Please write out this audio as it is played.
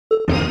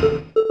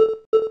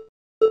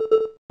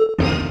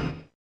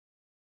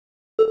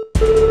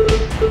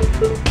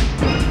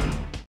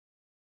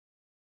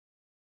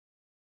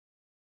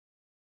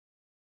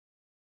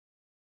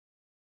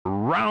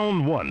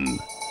Round one.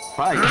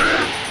 Fight.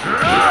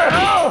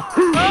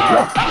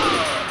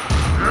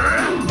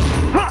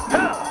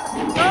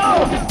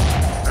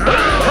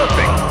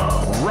 Perfect.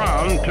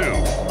 Round two.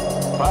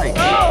 Fight.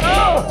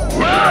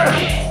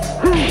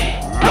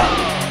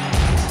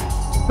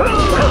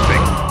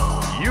 Perfect.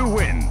 You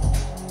win.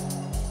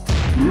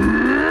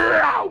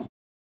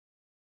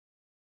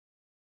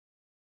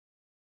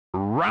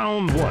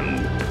 Round one.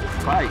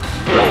 Fight.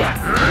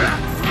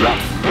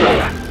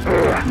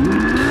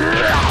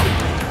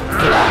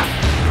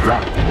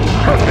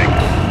 Perfect.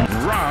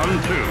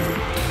 Round two.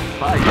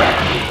 Fight.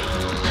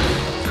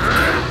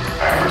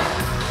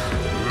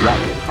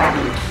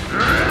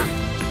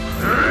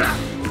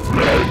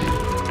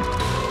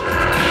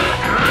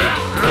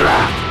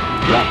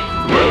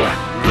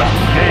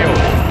 KO.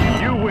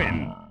 You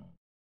win.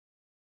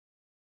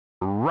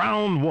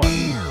 Round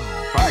one.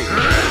 Fight.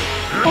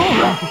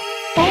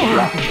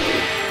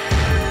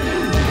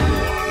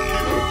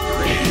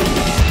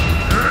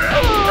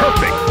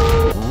 Perfect.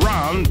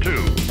 Round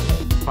two.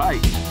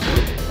 Fight.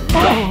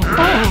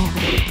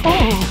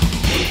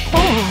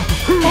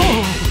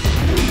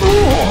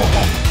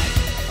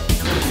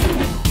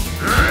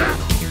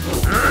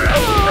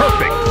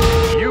 Perfect.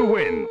 You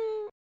win.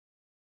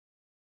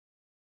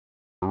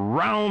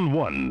 Round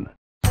one.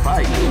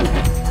 Fight.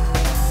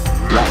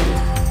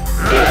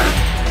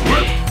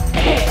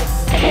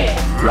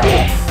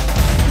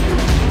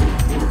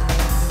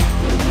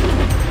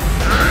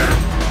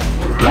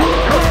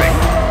 Perfect.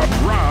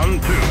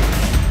 Round two.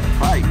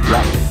 Fight.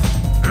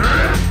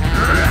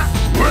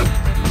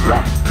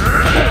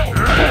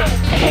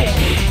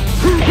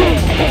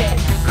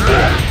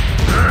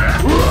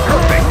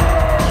 Perfect.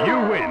 You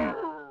win.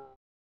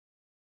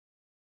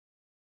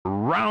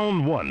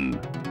 Round one.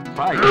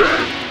 Fight.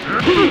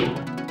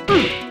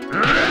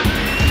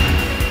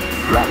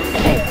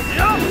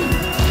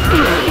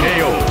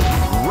 KO.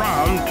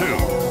 Round two.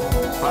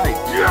 Fight.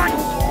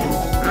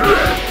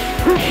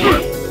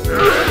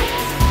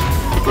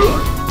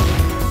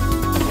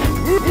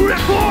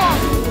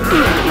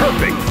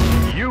 Perfect.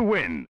 You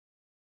win.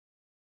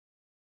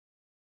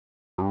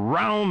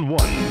 Round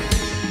one.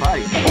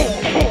 Fight.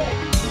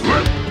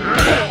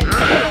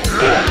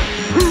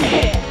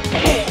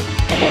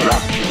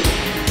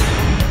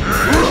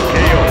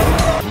 KO.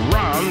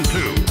 Round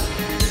two.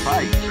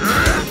 Fight.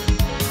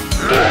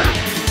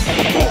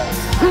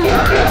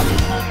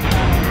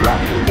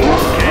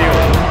 KO.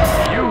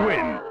 You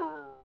win.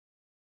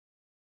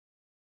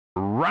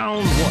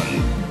 Round one.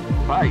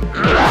 Fight.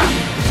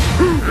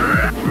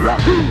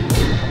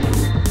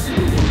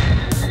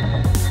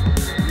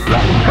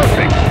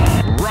 Perfect.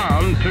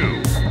 Round two.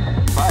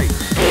 Fight.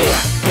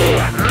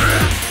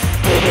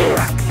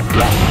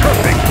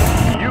 Perfect.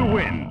 You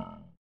win.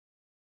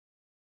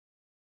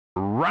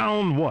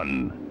 Round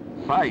one.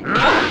 Fight.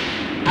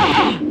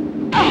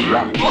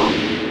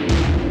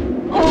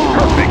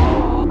 Perfect.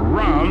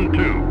 Round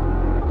two.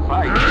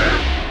 Fight.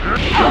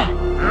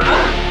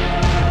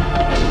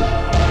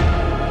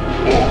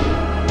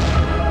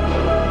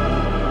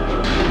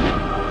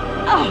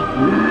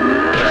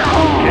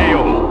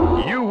 KO.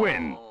 You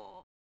win.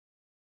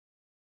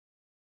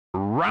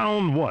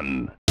 Round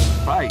one.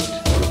 Fight.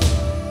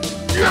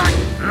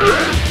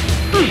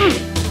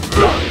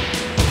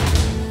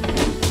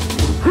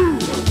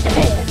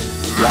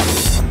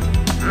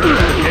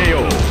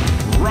 KO.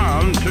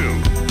 Round two.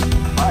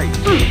 Fight.